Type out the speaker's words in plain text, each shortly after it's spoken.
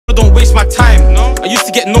waste my time. I used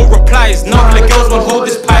to get no replies, now the girls want hold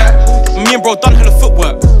this pipe. Me and bro done hella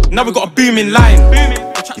footwork, now we got a booming line.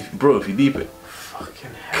 If you deep it,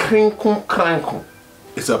 fucking crinkle crankle.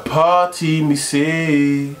 It's a party, me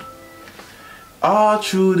say. All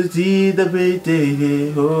through the day, the big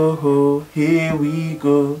day, ho ho, here we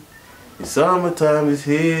go. The summertime is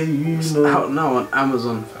here, you It's know. out now on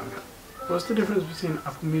Amazon, fam. What's the difference between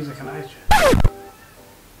Apple Music and iTunes?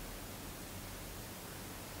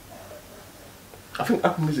 I think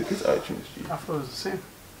Apple Music is iTunes, G. I thought it was the same.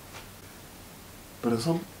 But it's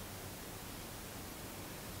some.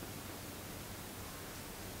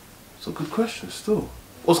 It's a good question still.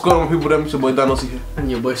 What's going on, people? Them, it's your boy Dan&Kaz here.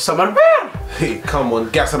 And your boy Summer. Hey, come on,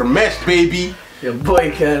 gas on the mesh, baby. Your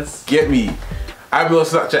boy Kaz. Get me. I'm on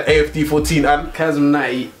Snapchat AFD14 and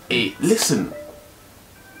Kazm98. listen.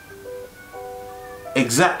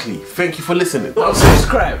 Exactly. Thank you for listening. Well,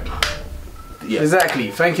 subscribe. Yeah.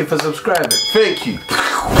 Exactly. Thank you for subscribing. Thank you.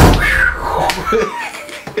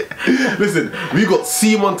 Listen, we got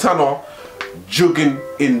C Montana jugging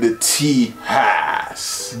in the tea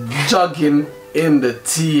house. Jugging in the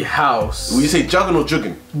tea house. Will you say jugging or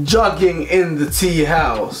jugging? Jugging in the tea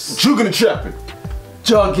house. Jugging and trapping.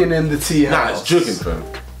 Jugging in the tea Nah, house. it's jugging, fam.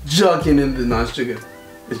 Jugging in the... No, it's jugging.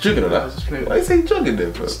 It's jugging or that? Why you say jugging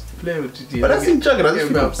then, fam? Play with GG. But that's in jugging. I just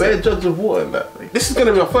think of bare jugs of water and that. This is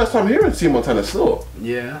gonna be my first time hearing C Montana still.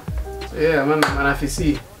 Yeah. Yeah, man have to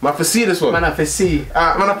see. Man, for see this one. Man have to see.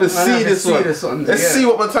 Man, have to see this one. Let's see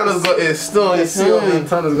what Montana's got here still. Let's see what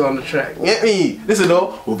Montana's got on the track. Get me. Listen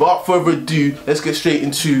though, without further ado, let's get straight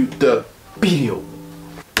into the video.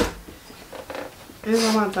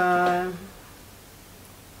 It's my time.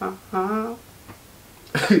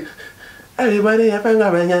 Everybody have a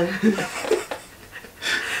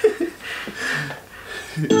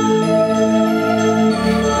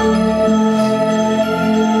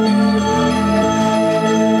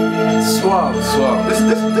Suave.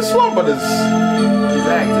 This Suave brothers. He's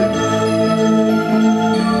active.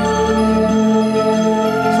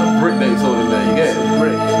 It's a brick that he's holding there, you get it?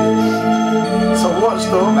 Brick. It's a watch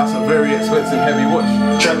though. That's a very expensive heavy watch.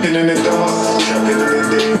 Trapping in the dark, trapping in the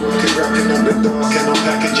day, working, rapping in the dark, and I'm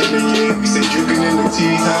packaging the year. We say jugging in the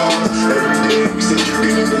tea house every day. We say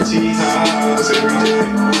jugging in the tea house every day.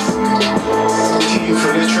 Team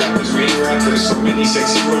for the trappers, real rappers. So many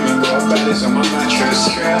sexy women got badders on my mattress.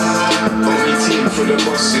 Only team for the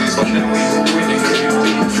bosses, but now we all winning, cause you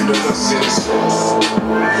bleeding through the losses.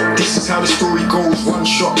 This is how the story goes. One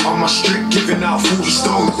shot on my strip, giving out 40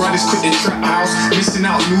 stones. Brothers quit the trap house, missing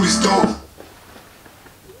out new this dope.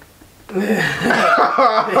 Yeah,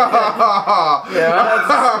 I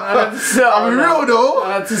had to sit off. I'm real though. I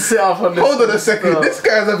had to sit off on this. Hold on a second, this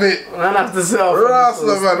guy's a bit I have to sit off on Rasta,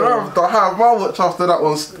 this. man. I have to have my watch after that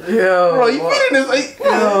one. Yo, Bro, you feeling this? Like,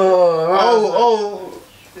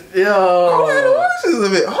 yo, this is a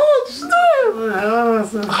bit hard still.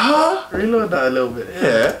 Huh? Reload that a little bit.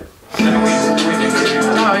 Yeah.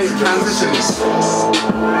 Now he transitions.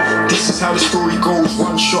 This is how the story goes.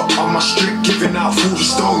 One shot on my strip, giving out 40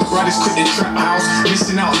 stones. Brothers quit the trap house,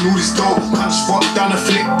 missing out new this dope. Can't spot down a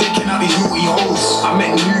flick, taking out these naughty hoes. I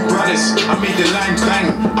met new brothers, I made the line bang.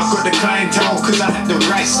 I got the clientele cause I had the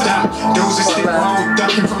right stamp. There was a stick round,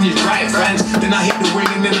 ducking from these right fans. Then I hit the wing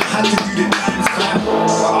and then I had to do the dance fan.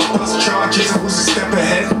 But I bust charges, I was a step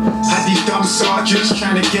ahead. Had these dumb sergeants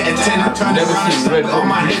trying to get a 10. I turned around and slapped on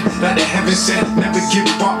my head. Like the heaven said, never give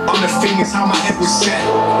up on the thing, is how my head was set.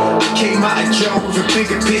 I came out of jail with a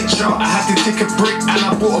bigger picture. I had to take a brick and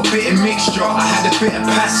I bought a bit of mixture. I had a bit of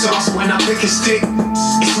past sauce when I pick a stick.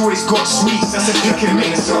 It's always got sweets, that's a pick and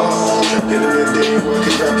mixer.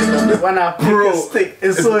 When I pick a stick,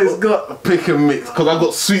 it's always got a pick and mix, cause I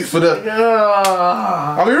got sweets for the.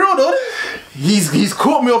 I mean, real though. He's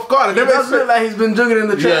caught me off guard. It does look like he's been jugging in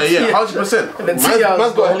the trap. Yeah, 100%. Man's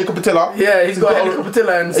got a helicopter. Yeah, he's got a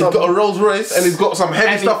helicopter and he's got a Rolls Royce and he's got some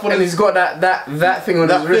heavy stuff on and he's got that thing on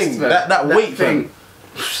his wrist, man. That weight thing.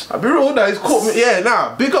 I'll be real now, he's caught me. Yeah,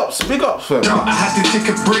 nah, big ups, fam. I had to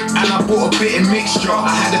take a brick and I bought a bit of mixture.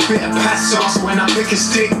 I had a bit of past sauce when I pick a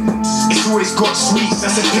stick. It's always got sweets,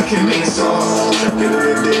 that's a pick and mixer. Trapping in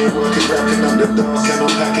the day, working, rapping on the dark, and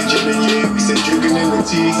I'm packaging the year. We say jugging in the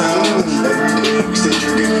tea house every day. We say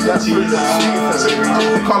jugging in the tea house every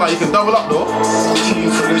day. Can't like, you can double up though.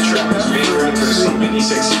 Team for the trappers, real rappers. So many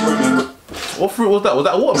sexy women. What fruit was that? Was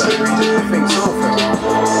that watermelon? I think so,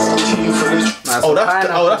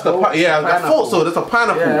 that's the yeah. I thought so. That's a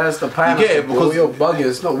pineapple. Yeah, that's the pineapple. You get it because you're bugging.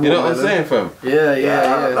 It's not watermelon. You know what I'm saying, fam?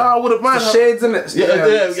 Yeah. Nah, I would have mind. Shades in it.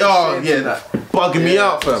 Yeah. bugging me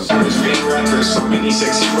out, fam. So many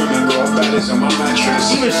sexy women got badders on my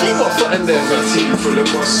mattress. Even she got something there, fam. Team full of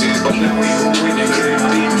bosses, but now we all winning, couldn't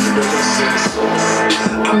beat for the bosses.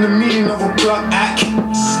 I'm the meaning of a plug act.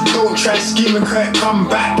 Don't try scheme and crack, come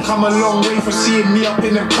back. Come a long way from seeing me up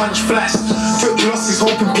in the punch flats. Took losses,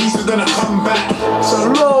 hoping peace was gonna come back.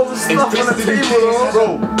 So low stuff on the table,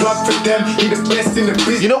 bro. Plug for them, he the best in the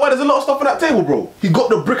business. You know why there's a lot of stuff on that table, bro? He got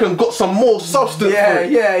the brick and got some more substance. Yeah.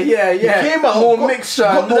 He came out, more mixture,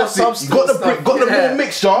 got more that's it. substance. Got the brick, got the more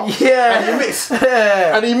mixture. Yeah.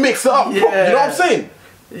 And he mixed it up. Yeah. You know what I'm saying?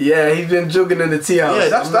 Yeah, he's been jugging in the tea house. Yeah,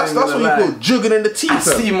 that's what you call jugging in the tea. I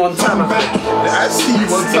see Montana. I see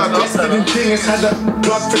Montana. Invested in things, had a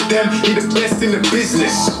plug for them, he the best in the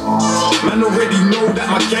business. Man already know that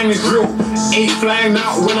my gang is real. Ain't flying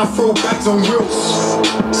out when I throw bags on wheels.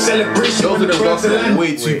 Celebration Those when are the the birds blocks are land.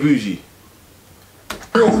 way too bougie.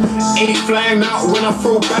 Real. Ain't flying out when I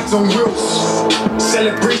throw bags on wheels.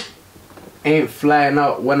 Celebration. Ain't flying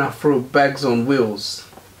out when I throw bags on wheels.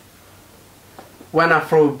 When I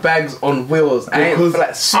throw bags on wheels, I ain't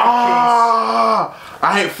suitcase.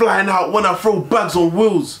 I ain't flying out when I throw bags on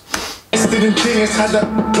wheels. Invested in things, had a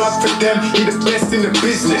plug for them, he the best in the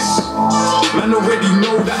business. Man already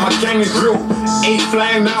know that my gang is real. Ain't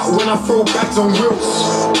flying out when I throw bags on wheels.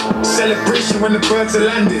 Celebration when the birds are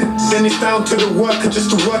landed. Then it's down to the worker,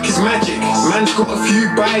 just to work is magic. Man's got a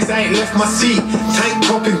few buys, I ain't left my seat. Tank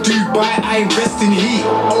top in Dubai, I invest in heat.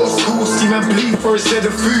 Old school, see man bleed for a set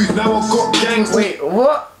of food. Now I've got gang. Wait,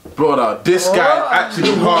 what? Brother, this guy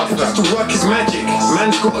actually hard, Just to work is magic.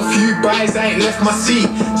 Man's got a few buys, I ain't left my seat.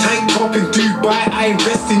 Tank top in Dubai, I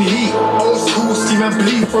invest in heat. Old school, see man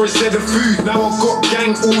bleed for a set of food. Now I've got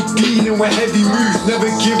gang all dealing with heavy moves. Never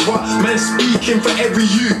give up, man speaking for every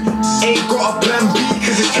you. Ain't got a plan B,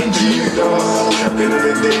 cause it's NGU. Trapping in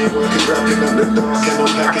the day, working, rapping on the dark, and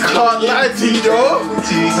I'm packaging. Can't lie to you, though.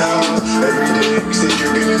 Tea house, every day we stay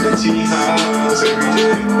drinking in the tea house, every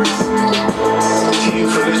day. Team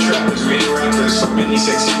full of trappers, we ain't rappers. So many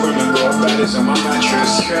sexy women got badders on my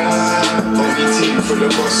mattress. Only team full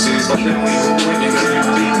of bosses, but now we all winning, couldn't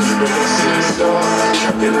beat for the bosses.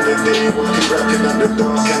 Trapping in the day, working, rapping on the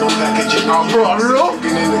dark, and I'm packaging.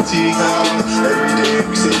 Drinking in the tea house, every day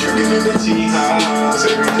we stay drinking in the tea house,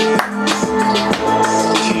 every day.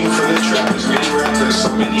 Team full of trappers, we ain't rappers. So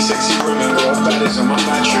many sexy women got badders on my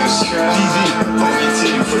mattress. Only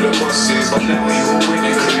team full of bosses, but now we all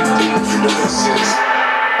winning, couldn't beat for the bosses.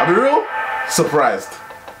 I'll be real, surprised.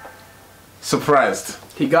 Surprised.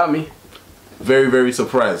 He got me. Very, very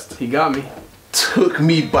surprised. He got me. Took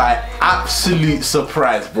me by absolute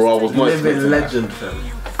surprise, bro. I was not Living expecting legend, that.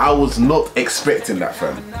 fam. I was not expecting that,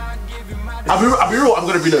 fam. I'll be real, I'm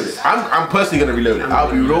gonna reload it. I'm personally gonna reload it. I'll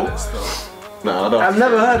be real. Nah, I don't. I've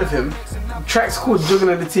never heard of him. Track's called Jugging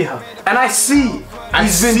in the Tea House. And I see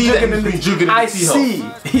he's been jugging in the tea house. I see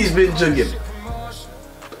he's been jugging.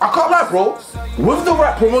 I can't lie, bro. With the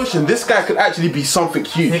right promotion, this guy could actually be something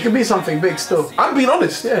huge. He could be something big still. I'm being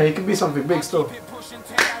honest. Yeah, he could be something big still.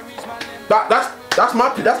 That's my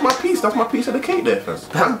piece. That's my piece of the cake there,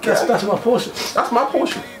 fam. That's my portion. That's my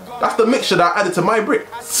portion. That's the mixture that I added to my brick.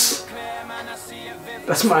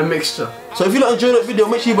 That's my mixture. So if you not enjoying that video,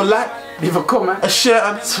 make sure you like, Leave a comment, a share,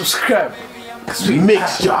 and subscribe.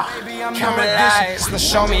 mixture. Camera lights, now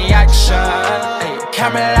show me action.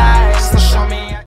 Camera lights, now show me